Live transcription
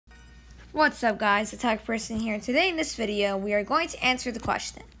What's up guys, TheTechPerson here. Today in this video, we are going to answer the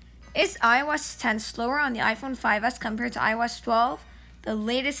question: is iOS 10 slower on the iPhone 5s compared to iOS 12, the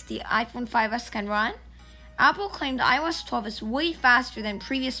latest the iPhone 5s can run? Apple claimed iOS 12 is way faster than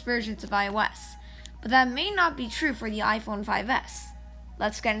previous versions of iOS, but that may not be true for the iPhone 5s.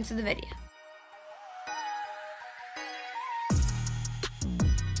 Let's get into the video.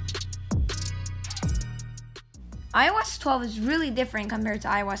 iOS 12 is really different compared to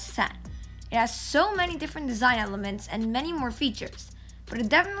iOS 10. It has so many different design elements and many more features, but it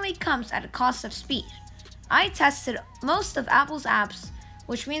definitely comes at a cost of speed. I tested most of Apple's apps,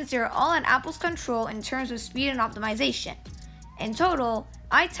 which means they are all in Apple's control in terms of speed and optimization. In total,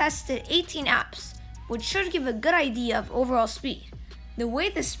 I tested 18 apps, which should give a good idea of overall speed. The way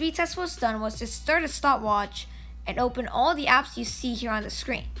the speed test was done was to start a stopwatch and open all the apps you see here on the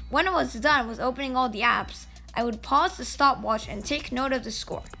screen. When it was done with opening all the apps, I would pause the stopwatch and take note of the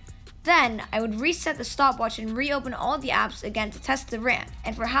score. Then, I would reset the stopwatch and reopen all the apps again to test the RAM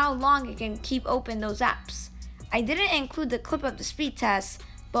and for how long it can keep open those apps. I didn't include the clip of the speed test,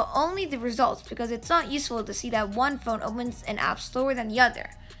 but only the results because it's not useful to see that one phone opens an app slower than the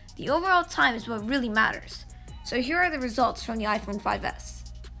other. The overall time is what really matters. So here are the results from the iPhone 5s.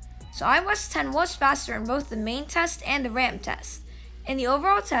 So iOS 10 was faster in both the main test and the RAM test. In the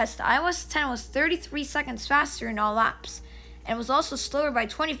overall test, iOS 10 was 33 seconds faster in all apps, and was also slower by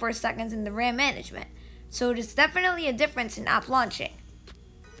 24 seconds in the RAM management, so it is definitely a difference in app launching.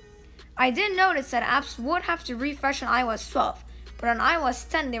 I did notice that apps would have to refresh on iOS 12, but on iOS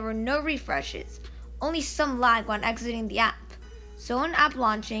 10 there were no refreshes, only some lag when exiting the app. So in app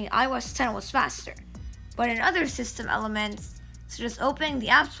launching, iOS 10 was faster, but in other system elements, such as opening the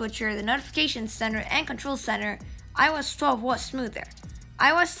app switcher, the notification center, and control center, iOS 12 was smoother.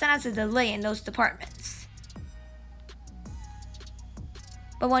 iOS 10 has a delay in those departments.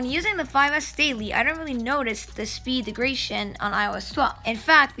 But when using the 5s daily, I don't really notice the speed degradation on iOS 12. In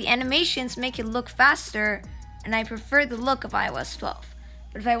fact, the animations make it look faster, and I prefer the look of iOS 12.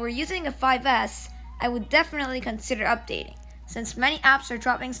 But if I were using a 5s, I would definitely consider updating, since many apps are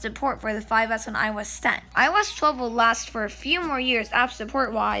dropping support for the 5s on iOS 10. iOS 12 will last for a few more years app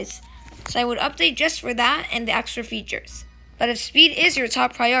support-wise, so I would update just for that and the extra features. But if speed is your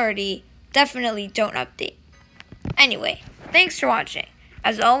top priority, definitely don't update. Anyway, thanks for watching.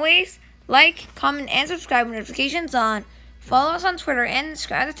 As always, like, comment, and subscribe with notifications on. Follow us on Twitter and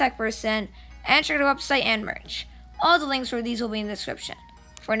Instagram at TheTechPerson, and check out the website and merch. All the links for these will be in the description.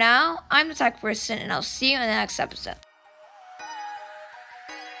 For now, I'm TheTechPerson, and I'll see you in the next episode.